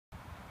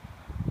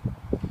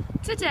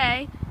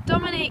Today,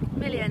 Dominique,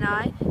 Millie and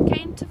I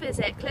came to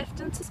visit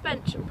Clifton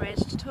Suspension Bridge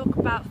to talk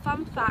about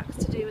fun facts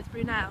to do with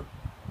Brunel.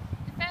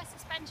 The first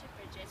suspension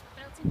bridges were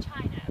built in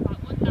China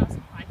about 1,500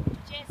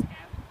 years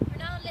ago.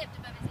 Brunel lived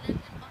above his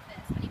London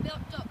office and he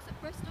built docks at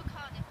Bristol,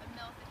 Cardiff and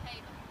Milford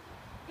Haven.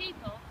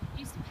 People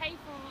used to pay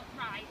for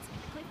rides in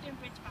the Clifton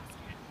Bridge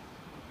basket.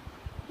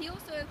 He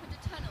also opened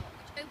a tunnel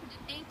which opened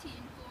in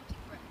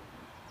 1843.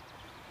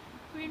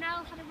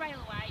 Brunel had a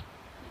railway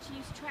which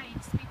used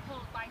trains to be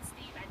pulled by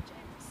steam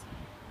engines.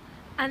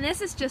 And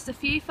this is just a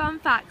few fun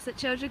facts that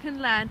children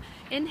can learn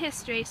in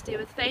history to do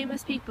with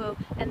famous people,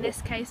 in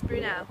this case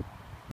Brunel.